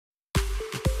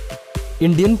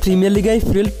Indian Premier League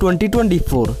IPL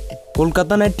 2024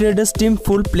 Kolkata Knight Riders team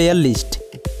full player list.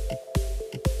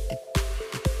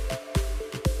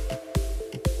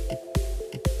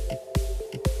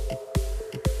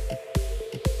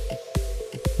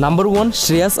 Number 1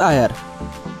 Shreyas Iyer.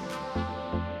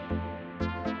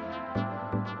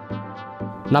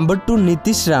 Number 2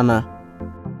 Nitish Rana.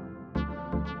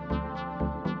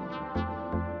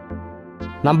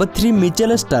 Number 3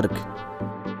 Mitchell Starc.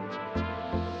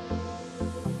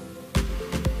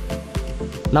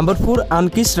 Number 4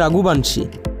 Angkrish Raghuvanshi.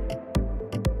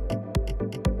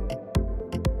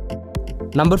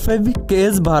 Number 5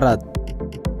 KKR Bharat.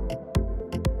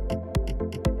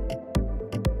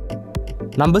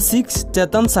 Number 6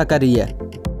 Chetan Sakariya.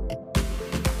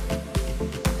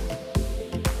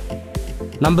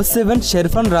 Number 7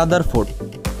 Sherfane Rutherford.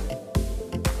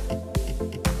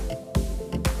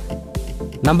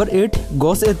 Number 8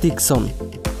 Gurbaz.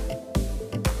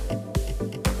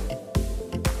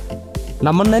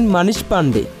 Number 9 Manish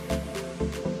Pandey.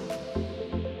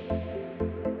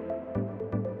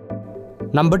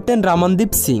 Number 10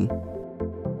 Ramandeep Singh.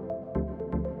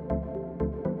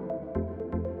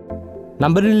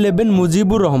 Number 11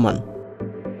 Mujibur Rahman.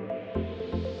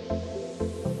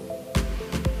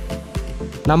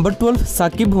 Number 12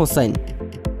 Sakib Hossain.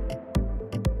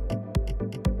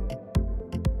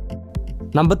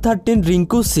 Number 13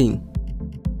 Rinku Singh.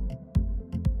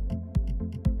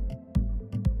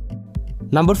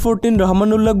 Number 14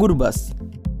 Rahmanullah Gurbaz.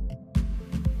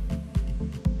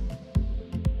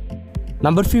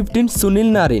 Number 15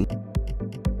 Sunil Narine.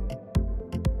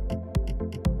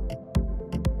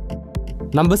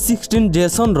 Number 16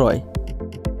 Jason Roy.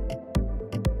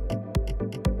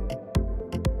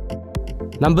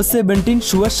 Number 17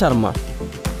 Suyash Sharma.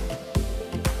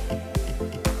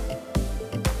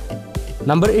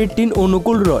 Number 18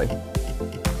 Anukul Roy.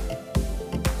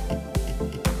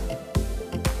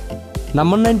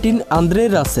 Number 19 Andre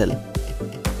Russell.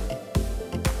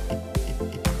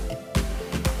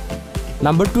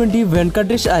 Number 20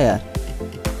 Venkatesh Iyer.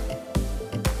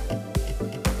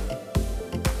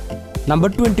 Number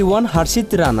 21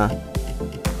 Harshit Rana.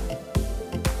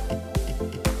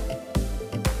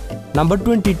 Number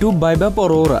 22 Vaibhav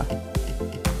Arora.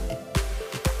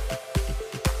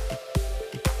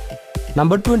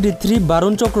 Number 23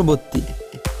 Varun Chakravarthy.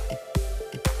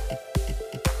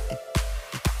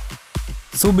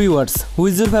 So viewers, who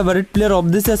is your favorite player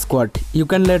of this squad? You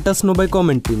can let us know by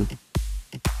commenting.